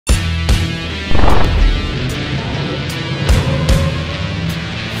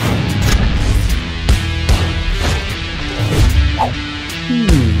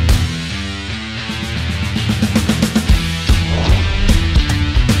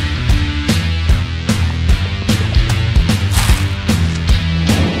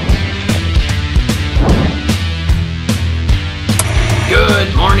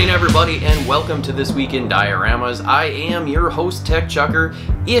everybody, and welcome to This Week in Dioramas. I am your host,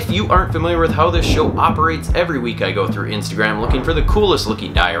 TechChucker. If you aren't familiar with how this show operates, every week I go through Instagram looking for the coolest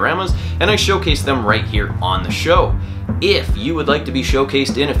looking dioramas, and I showcase them right here on the show. If you would like to be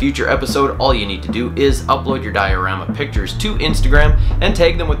showcased in a future episode, all you need to do is upload your diorama pictures to Instagram and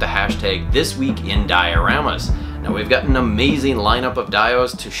tag them with the hashtag ThisweekInDioramas. Now we've got an amazing lineup of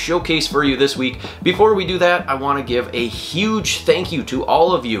dios to showcase for you this week. Before we do that, I want to give a huge thank you to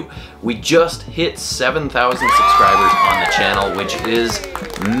all of you. We just hit 7,000 subscribers on the channel, which is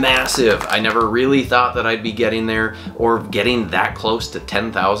massive. I never really thought that I'd be getting there or getting that close to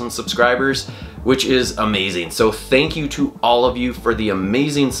 10,000 subscribers, which is amazing. So thank you to all of you for the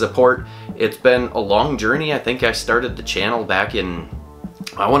amazing support. It's been a long journey. I think I started the channel back in,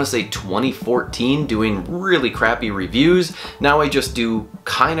 I want to say 2014, doing really crappy reviews. Now I just do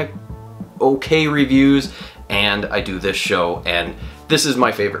kind of okay reviews, and I do this show, and this is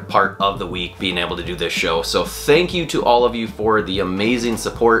my favorite part of the week, being able to do this show. So thank you to all of you for the amazing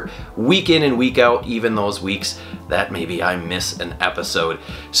support week in and week out, even those weeks that maybe I miss an episode.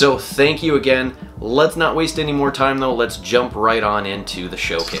 So thank you again. Let's not waste any more time though. Let's jump right on into the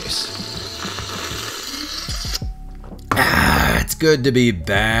showcase. It's good to be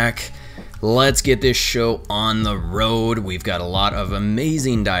back. Let's get this show on the road. We've got a lot of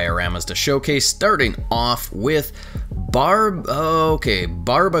amazing dioramas to showcase, starting off with Barba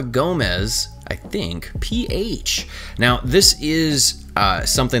Gomez, I think, PH. Now, this is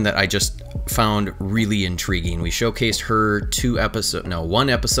something that I just found really intriguing. We showcased her one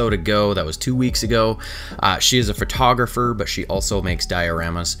episode ago. That was 2 weeks ago. She is a photographer, but she also makes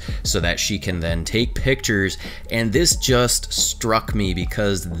dioramas so that she can then take pictures. And this just struck me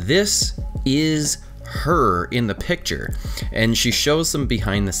because this is her in the picture, and she shows some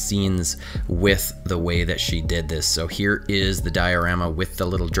behind the scenes with the way that she did this. So here is the diorama with the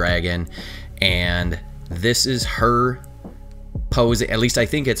little dragon, and this is her posing. At least I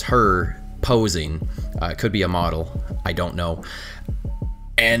think it's her posing. It could be a model, I don't know.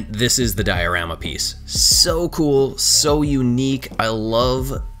 And this is the diorama piece. So cool, so unique. I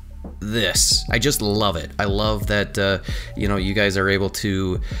love this. I just love it. I love that you know, you guys are able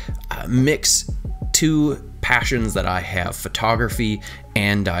to mix two passions that I have, photography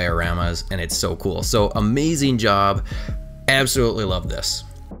and dioramas, and it's so cool. So amazing job. Absolutely love this.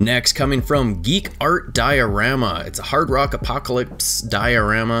 Next, coming from Geek Art Diorama. It's a Hard Rock Apocalypse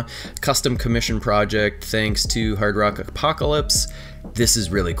diorama, custom commission project thanks to Hard Rock Apocalypse. This is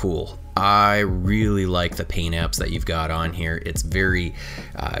really cool. I really like the paint apps that you've got on here. It's very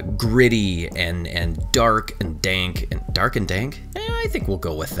gritty and dark and dank. I think we'll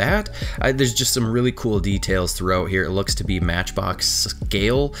go with that. There's just some really cool details throughout here. It looks to be Matchbox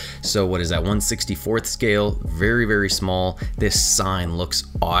scale. So what is that, 1/64th scale? Very, very small. This sign looks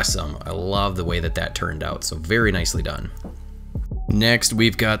awesome. I love the way that that turned out. So very nicely done. Next,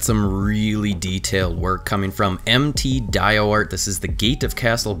 we've got some really detailed work coming from MT Dio Art. This is the Gate of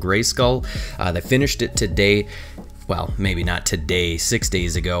Castle Grayskull. They finished it today. Well, maybe not today, 6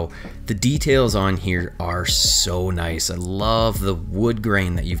 days ago. The details on here are so nice. I love the wood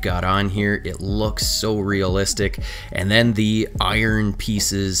grain that you've got on here. It looks so realistic. And then the iron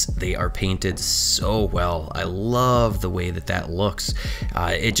pieces, they are painted so well. I love the way that that looks.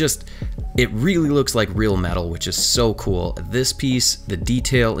 It really looks like real metal, which is so cool. This piece, the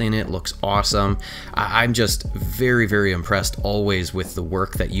detail in it looks awesome. I'm just very, very impressed always with the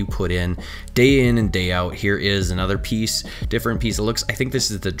work that you put in day and day out. Here is another piece, different piece. It looks, I think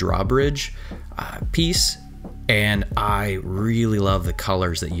this is the drawbridge piece, and I really love the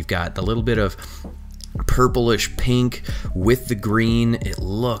colors that you've got. The little bit of purplish pink with the green. It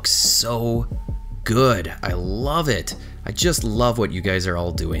looks so good. I love it. I just love what you guys are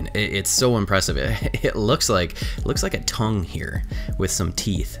all doing. It's so impressive. It looks like a tongue here with some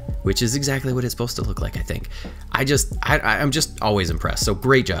teeth, which is exactly what it's supposed to look like, I think. I'm just always impressed. So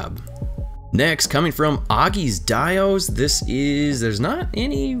great job. Next, coming from Augie's Dios, there's not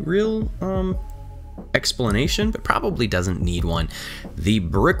any real explanation, but probably doesn't need one. The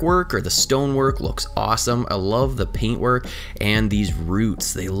brickwork or the stonework looks awesome. I love the paintwork, and these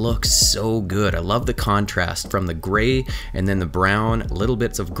roots, they look so good. I love the contrast from the gray and then the brown, little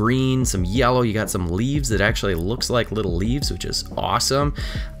bits of green, some yellow. You got some leaves that actually looks like little leaves, which is awesome.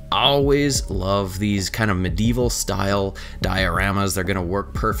 Always love these kind of medieval style dioramas. They're gonna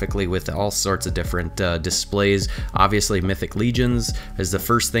work perfectly with all sorts of different displays. Obviously Mythic Legions is the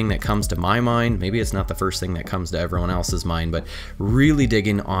first thing that comes to my mind. Maybe it's not the first thing that comes to everyone else's mind, but really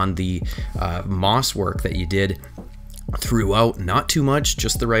digging on the moss work that you did throughout, not too much,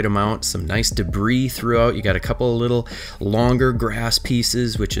 just the right amount. Some nice debris throughout. You got a couple of little longer grass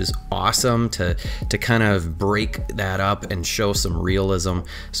pieces, which is awesome to kind of break that up and show some realism.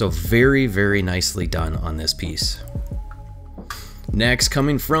 So very, very nicely done on this piece. Next,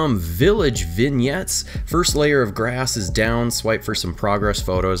 coming from Village Vignettes, first layer of grass is down. Swipe for some progress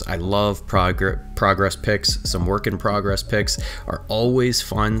photos. I love progress pics. Some work in progress pics are always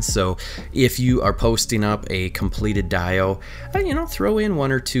fun. So if you are posting up a completed dio, you know, throw in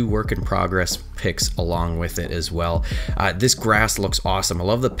 1 or 2 work in progress pics along with it as well. This grass looks awesome. I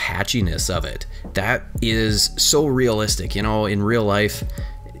love the patchiness of it. That is so realistic. You know, in real life,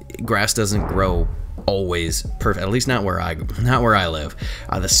 grass doesn't grow always perfect, at least not where I live.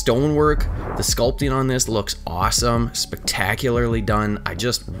 The stonework, the sculpting on this looks awesome, spectacularly done. I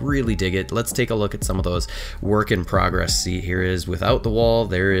just really dig it. Let's take a look at some of those work in progress. See, here is without the wall,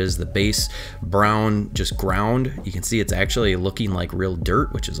 there is the base brown just ground. You can see it's actually looking like real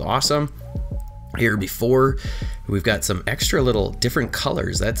dirt, which is awesome. Here before, we've got some extra little different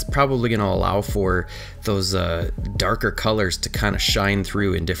colors. That's probably going to allow for those darker colors to kind of shine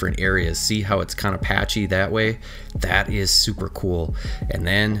through in different areas. See how it's kind of patchy that way? That is super cool. And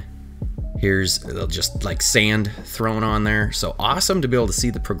then here's just like sand thrown on there. So awesome to be able to see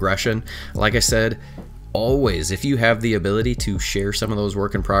the progression. Like I said, always, if you have the ability to share some of those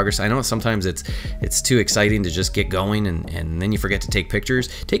work in progress. I know sometimes it's too exciting to just get going and then you forget to take pictures.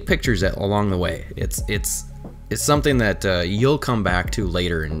 Take pictures along the way. It's something that you'll come back to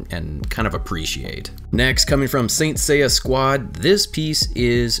later and kind of appreciate. Next, coming from Saint Seiya Squad, this piece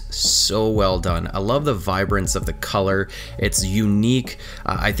is so well done. I love the vibrance of the color. It's unique.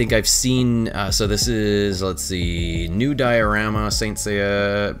 I think I've seen, so this is, let's see, new diorama, Saint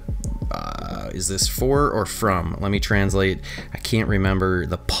Seiya. Is this for or from? Let me translate. I can't remember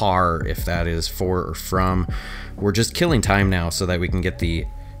the par, if that is for or from. We're just killing time now so that we can get the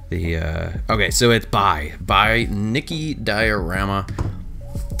okay, so it's by Nikki Diorama.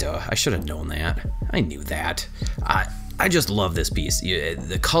 Duh, I should have known that. I knew that. I just love this piece.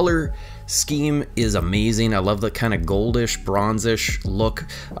 The color scheme is amazing. I love the kind of goldish, bronzish look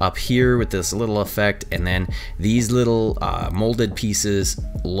up here with this little effect, and then these little molded pieces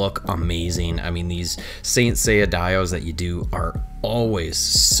look amazing. I mean, these Saint Seiya dios that you do are always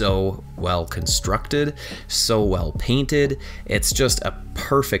so well constructed, so well painted. It's just a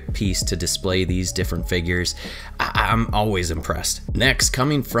perfect piece to display these different figures. I'm always impressed. Next,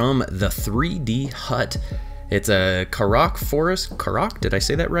 coming from the 3D Hut. It's a Korok Forest. Korok? Did I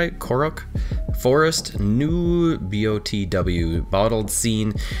say that right? Korok Forest. New BOTW. Bottled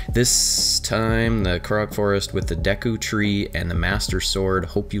scene. This time, the Korok Forest with the Deku Tree and the Master Sword.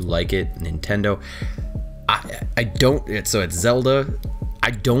 Hope you like it, Nintendo. I don't. So it's Zelda.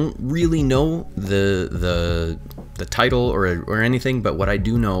 I don't really know the title or anything, but what I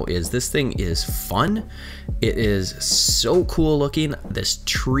do know is this thing is fun. It is so cool looking. This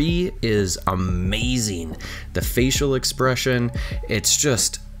tree is amazing. The facial expression, it's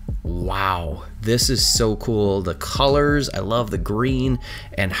just wow. This is so cool. The colors, I love the green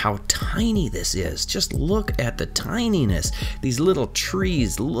and how tiny this is. Just look at the tininess. These little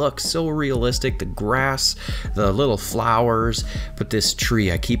trees look so realistic. The grass, the little flowers, but this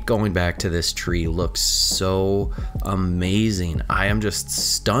tree, I keep going back to this tree, looks so amazing. I am just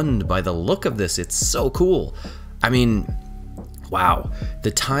stunned by the look of this. It's so cool. I mean, wow.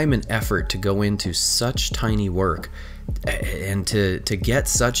 The time and effort to go into such tiny work and to get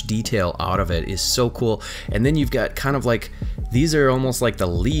such detail out of it is so cool. And then you've got kind of like, these are almost like the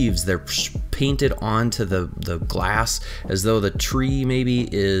leaves. They're painted onto the glass as though the tree maybe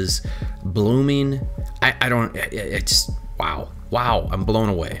is blooming. I don't, it's wow, I'm blown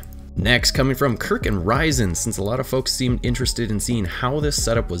away. Next, coming from Kirk and Ryzen, since a lot of folks seemed interested in seeing how this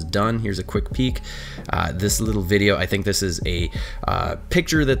setup was done, here's a quick peek. This little video, I think this is a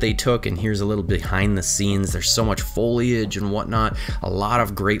picture that they took, and here's a little behind the scenes. There's so much foliage and whatnot, a lot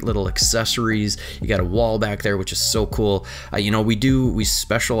of great little accessories. You got a wall back there, which is so cool. You know, we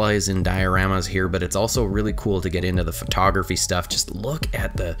specialize in dioramas here, but it's also really cool to get into the photography stuff. Just look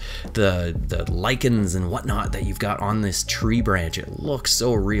at the lichens and whatnot that you've got on this tree branch. It looks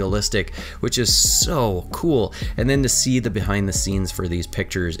so realistic, which is so cool. And then to see the behind the scenes for these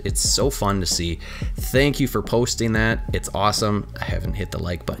pictures, it's so fun to see. Thank you for posting that. It's awesome. I haven't hit the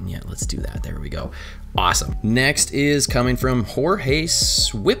like button yet. Let's do that. There we go. Awesome. Next is coming from Jorge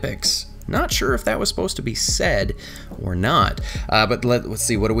Swipix. Not sure if that was supposed to be said or not, but let's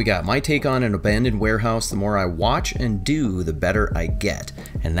see, what do we got? My take on an abandoned warehouse: the more I watch and do, the better I get.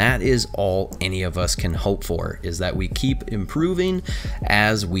 And that is all any of us can hope for, is that we keep improving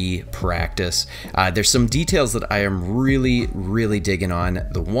as we practice. There's some details that I am really digging on.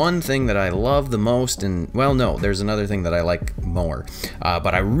 The one thing that I love the most, and well, no, there's another thing that I like more,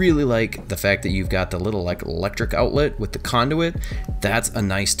 but I really like the fact that you've got the little like electric outlet with the conduit. That's a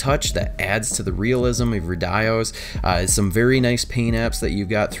nice touch that adds to the realism of your dios. Some very nice paint apps that you've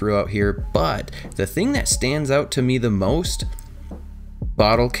got throughout here, but the thing that stands out to me the most,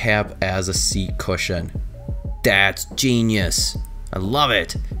 bottle cap as a seat cushion. That's genius. I love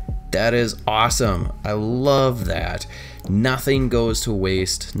it. That is awesome. I love that. Nothing goes to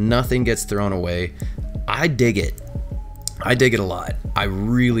waste. Nothing gets thrown away. I dig it. I dig it a lot. I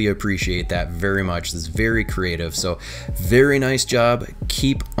really appreciate that very much. It's very creative. So very nice job.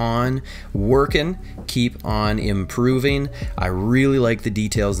 Keep on working. Keep on improving. I really like the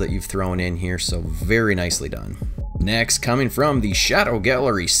details that you've thrown in here. So very nicely done. Next, coming from the Shadow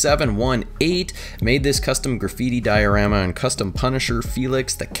Gallery 718, made this custom graffiti diorama and custom Punisher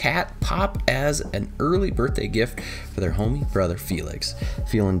Felix the cat pop as an early birthday gift for their homie brother Felix.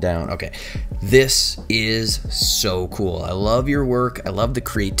 Feeling down. Okay, this is so cool. I love your work. I love the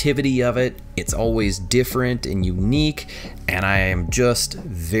creativity of it. It's always different and unique, and I am just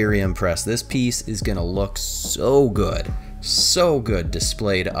very impressed. This piece is gonna look so good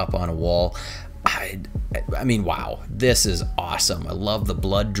displayed up on a wall. I mean, wow, this is awesome. I love the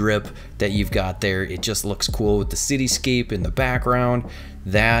blood drip that you've got there. It just looks cool with the cityscape in the background.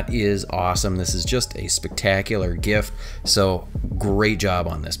 That is awesome. This is just a spectacular gift. So great job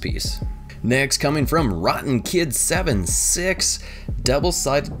on this piece. Next, coming from Rotten Kid 76,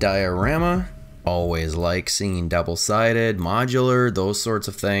 double-sided diorama. Always like seeing double-sided, modular, those sorts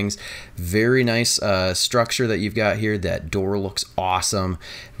of things. Very nice structure that you've got here. That door looks awesome.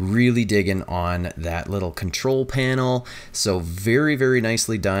 Really digging on that little control panel. So very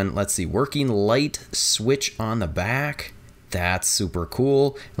nicely done. Let's see, working light switch on the back. That's super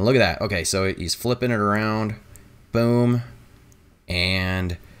cool. And look at that. Okay, so he's flipping it around. Boom.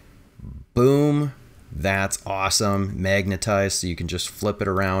 And boom. That's awesome. Magnetized, so you can just flip it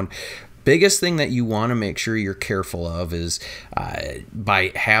around. Biggest thing that you want to make sure you're careful of is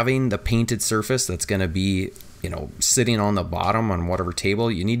by having the painted surface that's going to be, you know, sitting on the bottom on whatever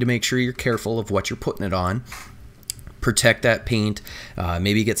table, you need to make sure you're careful of what you're putting it on. Protect that paint,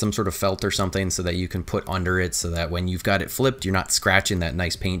 maybe get some sort of felt or something so that you can put under it, so that when you've got it flipped, you're not scratching that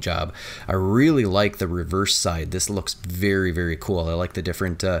nice paint job. I really like the reverse side. This looks very cool. I like the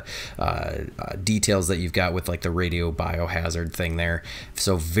different details that you've got with like the radio biohazard thing there.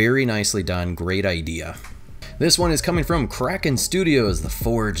 So very nicely done. Great idea. This one is coming from Kraken Studios, the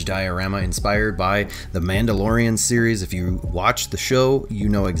Forge diorama inspired by the Mandalorian series. If you watch the show, you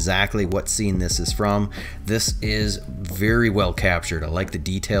know exactly what scene this is from. This is very well captured. I like the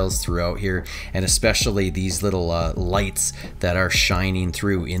details throughout here, and especially these little lights that are shining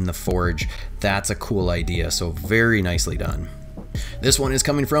through in the forge. That's a cool idea, so very nicely done. This one is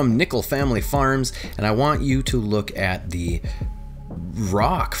coming from Nickel Family Farms, and I want you to look at the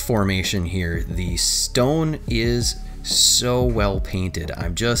rock formation here. The stone is so well painted.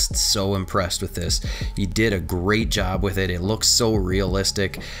 I'm just so impressed with this. You did a great job with it. It looks so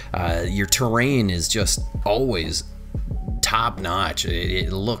realistic. Your terrain is just always top notch.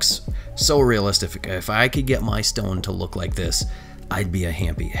 It looks so realistic. If I could get my stone to look like this, I'd be a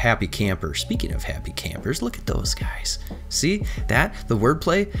happy camper. Speaking of happy campers, look at those guys. See that? The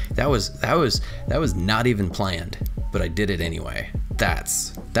wordplay? That was not even planned, but I did it anyway.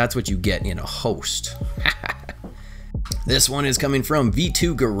 That's what you get in a host. This one is coming from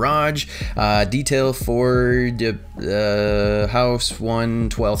V2 Garage. Detail for the house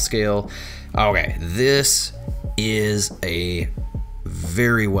 1/12 scale. Okay, this is a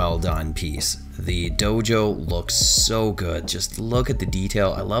very well done piece. The dojo looks so good. Just look at the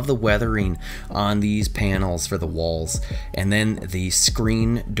detail. I love the weathering on these panels for the walls. And then the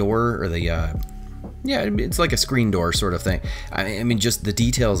screen door, or the yeah, it's like a screen door sort of thing. I mean, just the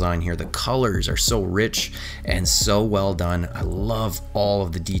details on here. The colors are so rich and so well done. I love all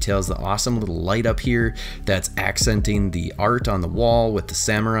of the details. The awesome little light up here that's accenting the art on the wall with the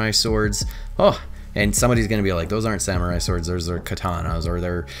samurai swords. Oh, and somebody's gonna be like, those aren't samurai swords, those are katanas, or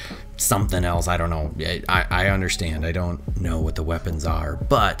they're something else. I don't know. I understand. I don't know what the weapons are,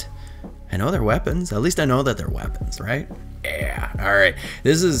 but I know they're weapons. At least I know that they're weapons, right? Yeah, all right.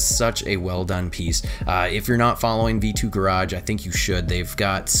 This is such a well done piece. If you're not following V2 Garage, I think you should. They've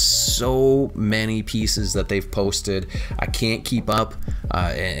got so many pieces that they've posted. I can't keep up,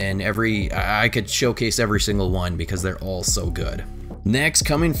 and I could showcase every single one because they're all so good. Next,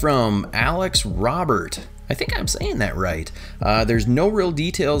 coming from Alex Robert. I think I'm saying that right. There's no real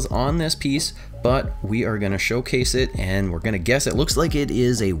details on this piece, but we are going to showcase it and we're going to guess. It looks like it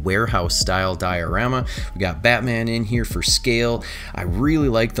is a warehouse style diorama. We got Batman in here for scale. I really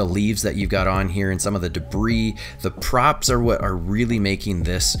like the leaves that you've got on here and some of the debris. The props are what are really making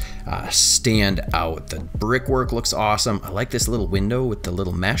this stand out. The brickwork looks awesome. I like this little window with the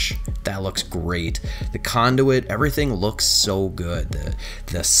little mesh. That looks great. The conduit, everything looks so good.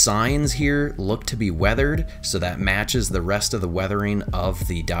 The signs here look to be weathered, so that matches the rest of the weathering of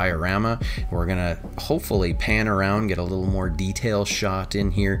the diorama. We're gonna hopefully pan around, get a little more detail shot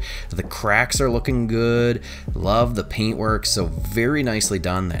in here. The cracks are looking good. Love the paintwork, so very nicely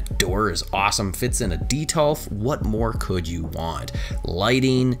done. That door is awesome, fits in a detolf. What more could you want?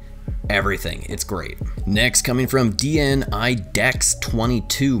 Lighting, everything, it's great. Next, coming from DNI Dex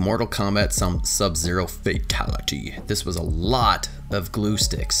 22, Mortal Kombat Sub-Zero Fatality. This was a lot of glue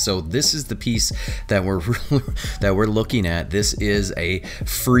sticks, so this is the piece that we're looking at. This is a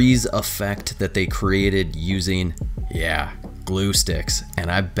freeze effect that they created using, yeah, glue sticks, and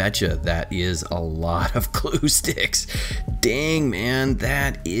I bet you that is a lot of glue sticks. Dang, man,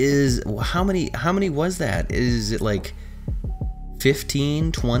 that is, how many was that? Is it like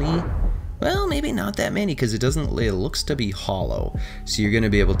 15, 20? Well, maybe not that many, because it looks to be hollow. So you're gonna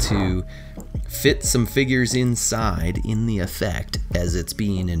be able to fit some figures inside in the effect as it's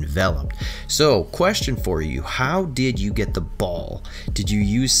being enveloped. So, question for you, how did you get the ball? Did you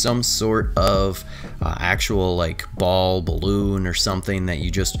use some sort of actual like ball balloon or something that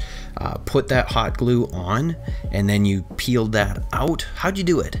you just put that hot glue on and then you peeled that out? How'd you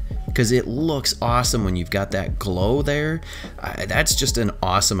do it? Because it looks awesome when you've got that glow there. That's just an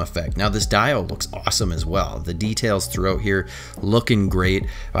awesome effect. Now this dial looks awesome as well. The details throughout here looking great.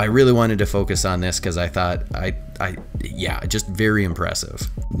 I really wanted to focus on this because I thought, yeah, just very impressive.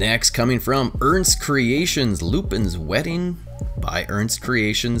 Next, coming from Ernst Creations, Lupin's Wedding by Ernst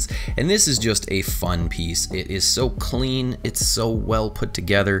Creations, and this is just a fun piece. It is so clean, it's so well put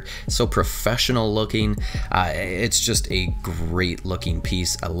together, so professional looking. It's just a great looking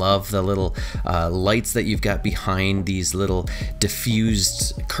piece. I love the little lights that you've got behind these little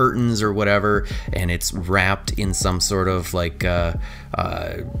diffused curtains or whatever, and it's wrapped in some sort of like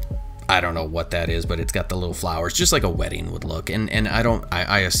I don't know what that is, but it's got the little flowers, just like a wedding would look. And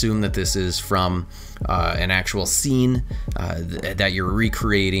I assume that this is from an actual scene that you're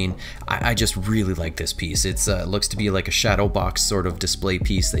recreating. I just really like this piece. It looks to be like a shadow box sort of display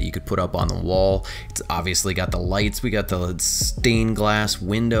piece that you could put up on the wall. It's obviously got the lights. We got the stained glass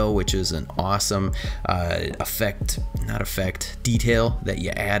window, which is an awesome detail that you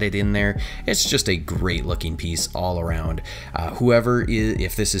added in there. It's just a great looking piece all around.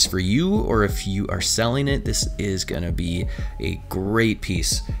 If this is for you or if you are selling it, this is going to be a great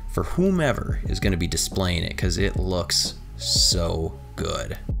piece for whomever is going to be displaying it, because it looks so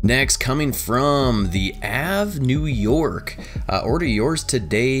good. Next, coming from the Av New York, order yours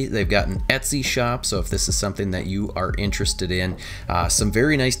today. They've got an Etsy shop, so if this is something that you are interested in, some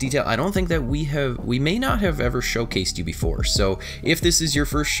very nice detail. I don't think that we may not have ever showcased you before, so if this is your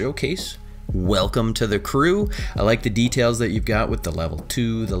first showcase, welcome to the crew. I like the details that you've got with the level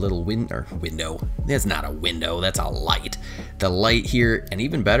 2, the little window. That's not a window, that's a light. The light here, and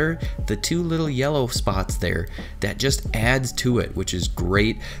even better, the 2 little yellow spots there. That just adds to it, which is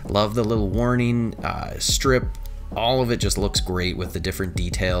great. Love the little warning strip. All of it just looks great with the different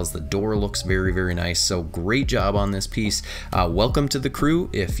details. The door looks very, very nice. So great job on this piece. Welcome to the crew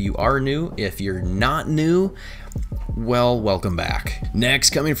if you are new. If you're not new, well, welcome back.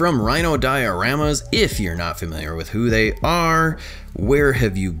 Next, coming from Rhino Dioramas. If you're not familiar with who they are, where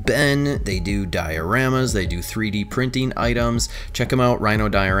have you been? They do dioramas, they do 3D printing items. Check them out,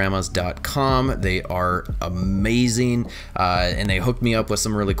 rhinodioramas.com. They are amazing, and they hooked me up with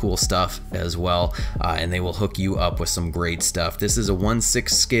some really cool stuff as well, and they will hook you up with some great stuff. This is a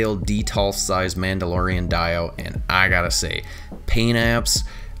 1/6 scale detolf size Mandalorian dio, and I gotta say, paint apps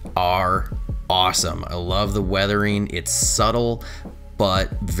are awesome. I love the weathering. It's subtle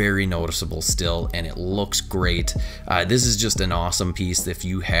but very noticeable still, and it looks great. This is just an awesome piece. If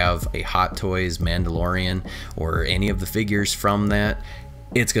you have a Hot Toys Mandalorian or any of the figures from that,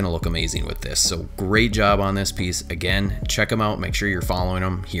 it's gonna look amazing with this. So great job on this piece. Again, check them out. Make sure you're following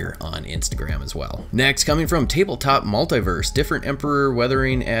them here on Instagram as well. Next, coming from Tabletop Multiverse, different Emperor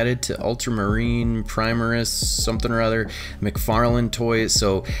weathering added to Ultramarine Primaris something or other McFarlane toys.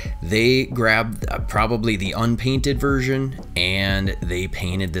 So they grabbed probably the unpainted version and they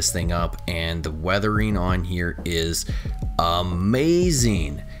painted this thing up, and the weathering on here is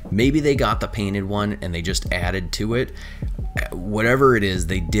amazing. Maybe they got the painted one and they just added to it. Whatever it is,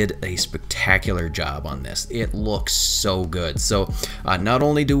 they did a spectacular job on this. It looks so good. So not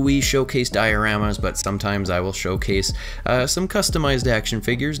only do we showcase dioramas, but sometimes I will showcase some customized action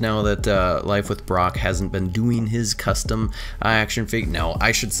figures now that Life with Brock hasn't been doing his custom action figure. No,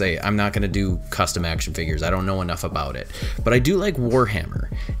 I should say I'm not going to do custom action figures. I don't know enough about it. But I do like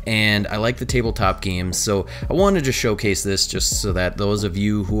Warhammer, and I like the tabletop games, so I wanted to showcase this just so that those of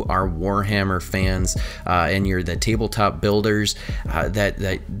you who are Warhammer fans and you're the tabletop builders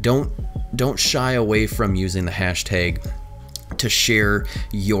that don't shy away from using the hashtag to share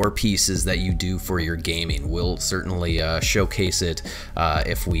your pieces that you do for your gaming. We'll certainly showcase it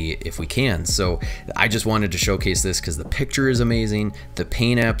if we can. So I just wanted to showcase this because the picture is amazing, the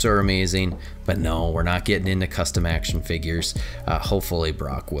paint apps are amazing, but no, we're not getting into custom action figures. Hopefully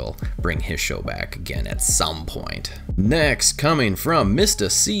Brock will bring his show back again at some point. Next, coming from Mr.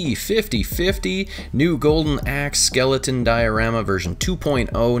 C5050, new Golden Axe skeleton diorama version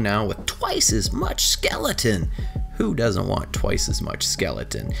 2.0, now with twice as much skeleton. Who doesn't want twice as much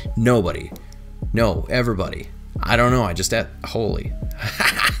skeleton? Nobody. No, everybody. I don't know, I just holy.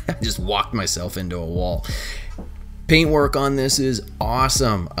 I just walked myself into a wall. Paintwork on this is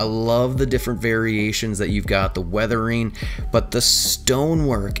awesome. I love the different variations that you've got, the weathering, but the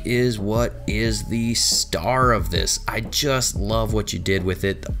stonework is what is the star of this. I just love what you did with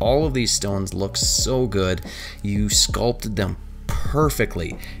it. All of these stones look so good. You sculpted them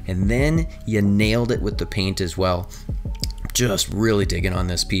perfectly, and then you nailed it with the paint as well. Just really digging on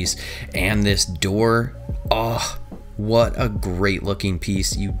this piece. And this door, oh, what a great looking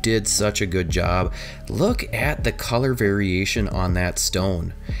piece. You did such a good job. Look at the color variation on that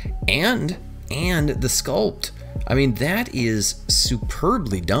stone and the sculpt. I mean, that is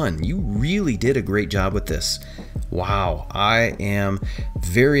superbly done. You really did a great job with this. Wow, I am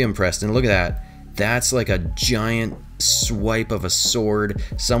very impressed. And look at that. That's like a giant swipe of a sword.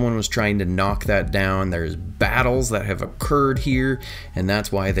 Someone was trying to knock that down. There's battles that have occurred here, and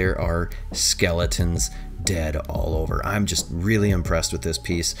that's why there are skeletons dead all over. I'm just really impressed with this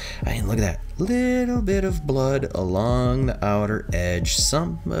piece. I mean, look at that little bit of blood along the outer edge.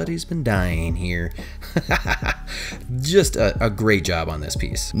 Somebody's been dying here. Just a great job on this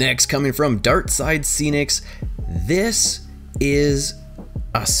piece. Next, coming from Dartside Scenics, this is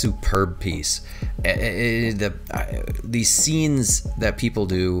a superb piece. These scenes that people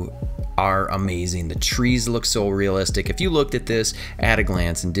do are amazing. The trees look so realistic. If you looked at this at a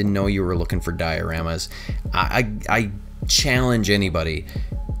glance and didn't know you were looking for dioramas, I challenge anybody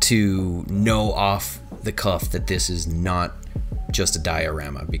to know off the cuff that this is not just a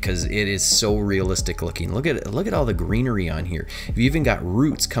diorama, because it is so realistic looking. Look at all the greenery on here. You've even got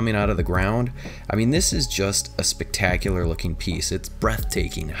roots coming out of the ground. I mean, this is just a spectacular looking piece. It's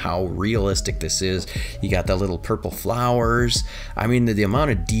breathtaking how realistic this is. You got the little purple flowers. I mean, the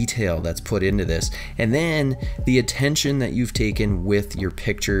amount of detail that's put into this, and then the attention that you've taken with your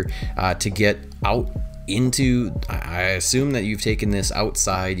picture to get out into, I assume that you've taken this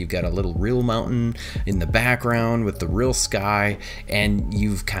outside. You've got a little real mountain in the background with the real sky, and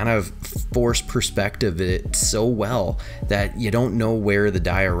you've kind of forced perspective it so well that you don't know where the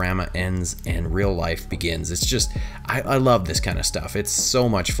diorama ends and real life begins. It's just, I love this kind of stuff. It's so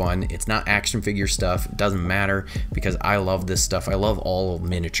much fun. It's not action figure stuff. It doesn't matter, because I love this stuff. I love all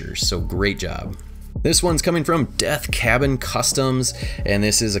miniatures, so great job. This one's coming from Death Cabin Customs, and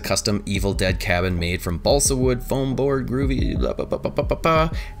this is a custom Evil Dead cabin made from balsa wood, foam board, groovy, blah, blah, blah, blah, blah, blah.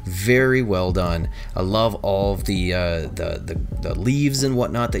 Very well done. I love all of the leaves and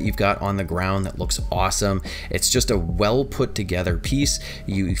whatnot that you've got on the ground. That looks awesome. It's just a well put together piece.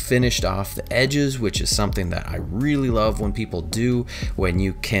 You finished off the edges, which is something that I really love when people do, when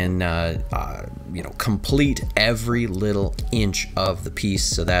you can you know, complete every little inch of the piece,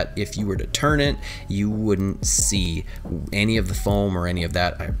 so that if you were to turn it, you wouldn't see any of the foam or any of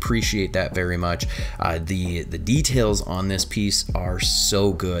that. I appreciate that very much. The details on this piece are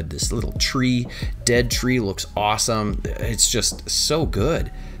so good. This little tree, dead tree, looks awesome. It's just so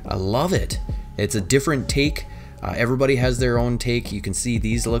good. I love it. It's a different take Everybody has their own take. You can see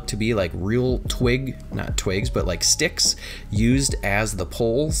these look to be like real not twigs, but like sticks used as the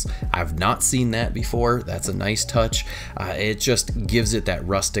poles. I've not seen that before. That's a nice touch. It just gives it that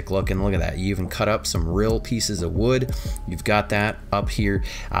rustic look, and look at that. You even cut up some real pieces of wood. You've got that up here.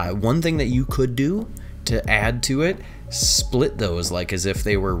 One thing that you could do to add to it, split those like as if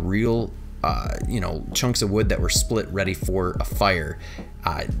they were real you know, chunks of wood that were split ready for a fire.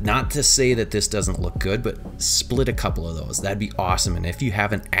 Not to say that this doesn't look good, but split a couple of those. That'd be awesome. And if you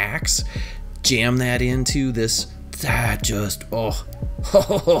have an axe, jam that into this. That just, oh,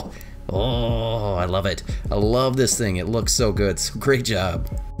 oh, I love it. I love this thing. It looks so good. So great job.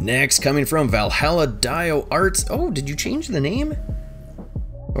 Next, coming from Valhalla Dio Arts. Oh, did you change the name?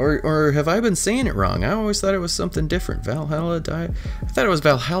 Or have I been saying it wrong? I always thought it was something different. I thought it was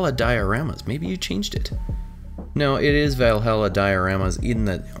Valhalla Dioramas. Maybe you changed it. No, it is Valhalla Dioramas in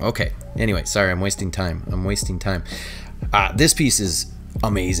the... Okay. Anyway, sorry, I'm wasting time. This piece is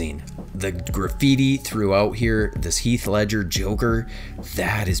amazing. The graffiti throughout here, this Heath Ledger Joker,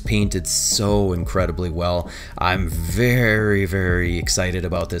 that is painted so incredibly well. I'm very, very excited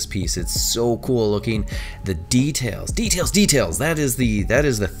about this piece. It's so cool looking. The details. That is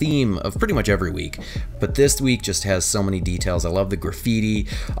the theme of pretty much every week. But this week just has so many details. I love the graffiti,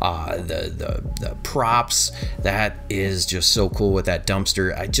 the props. That is just so cool with that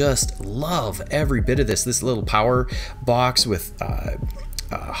dumpster. I just love every bit of this. This little power box with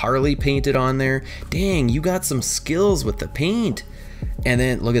Harley painted on there. Dang, you got some skills with the paint. And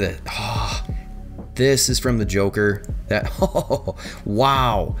then look at that. Oh, this is from the Joker. That, oh,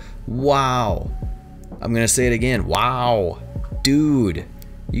 wow. I'm gonna say it again. Wow, dude,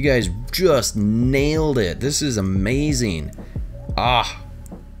 you guys just nailed it. This is amazing.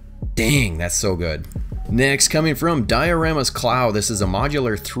 Dang, that's so good. Next, coming from Dioramas Cloud, this is a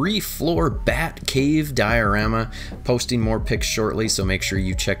modular 3-floor bat cave diorama. Posting more pics shortly, so make sure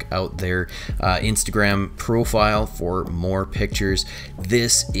you check out their Instagram profile for more pictures.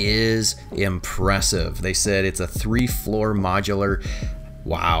 This is impressive. They said it's a 3-floor modular.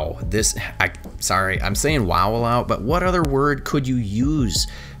 Wow, sorry, I'm saying wow a lot, but what other word could you use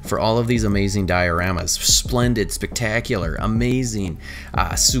for all of these amazing dioramas? Splendid, spectacular, amazing,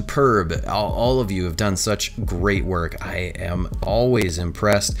 superb. All of you have done such great work. I am always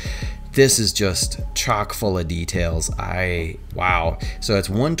impressed. This is just chock full of details. Wow. So it's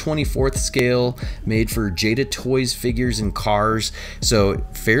 1/24th scale, made for Jada Toys figures and cars. So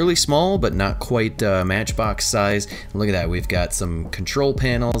fairly small, but not quite Matchbox size. And look at that. We've got some control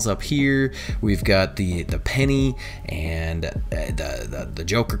panels up here. We've got the penny and the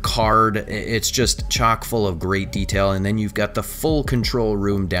Joker card. It's just chock full of great detail. And then you've got the full control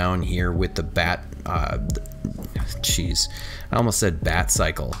room down here with the bat. Jeez, I almost said bat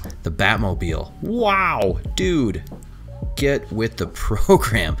cycle. The Batmobile. Wow, dude, get with the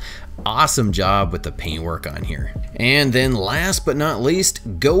program. Awesome job with the paintwork on here. And then last but not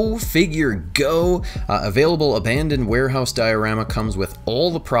least, Go Figure Go. Available abandoned warehouse diorama, comes with all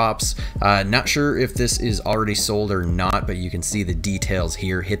the props. Not sure if this is already sold or not, but you can see the details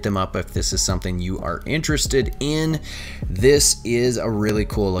here. Hit them up if this is something you are interested in. This is a really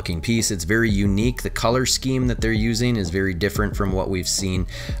cool looking piece. It's very unique. The color scheme that they're using is very different from what we've seen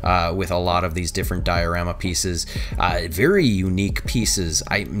with a lot of these different diorama pieces. Very unique pieces.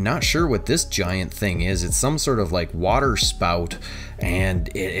 I'm not sure what this giant thing is. It's some sort of like water spout, and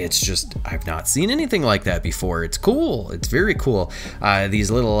it's just, I've not seen anything like that before. It's cool. It's very cool.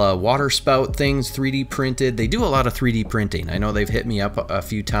 These little water spout things, 3D printed. They do a lot of 3D printing. I know they've hit me up a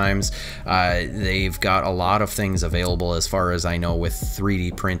few times. They've got a lot of things available as far as I know with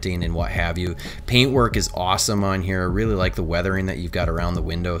 3D printing and what have you. Paintwork is awesome on here. I really like the weathering that you've got around the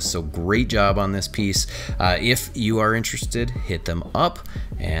window. So great job on this piece. If you are interested, hit them up,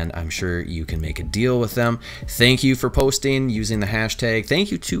 and I'm sure you can make a deal with them. Thank you for posting using the hashtag.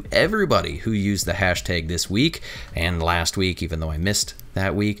 Thank you to everybody who used the hashtag this week and last week, even though I missed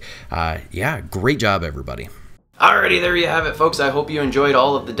that week. Yeah, great job, everybody. Alrighty, there you have it, folks. I hope you enjoyed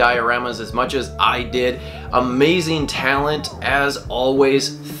all of the dioramas as much as I did. Amazing talent, as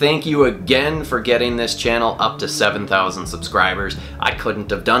always. Thank you again for getting this channel up to 7,000 subscribers. I couldn't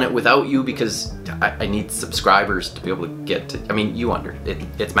have done it without you, because I need subscribers to be able to get to, I mean,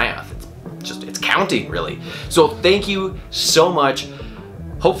 it's math. It's counting, really. So thank you so much.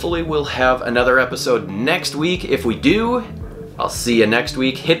 Hopefully we'll have another episode next week. If we do, I'll see you next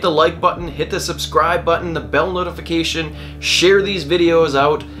week. Hit the like button, hit the subscribe button, the bell notification, share these videos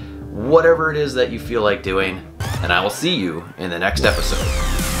out, whatever it is that you feel like doing, and I will see you in the next episode.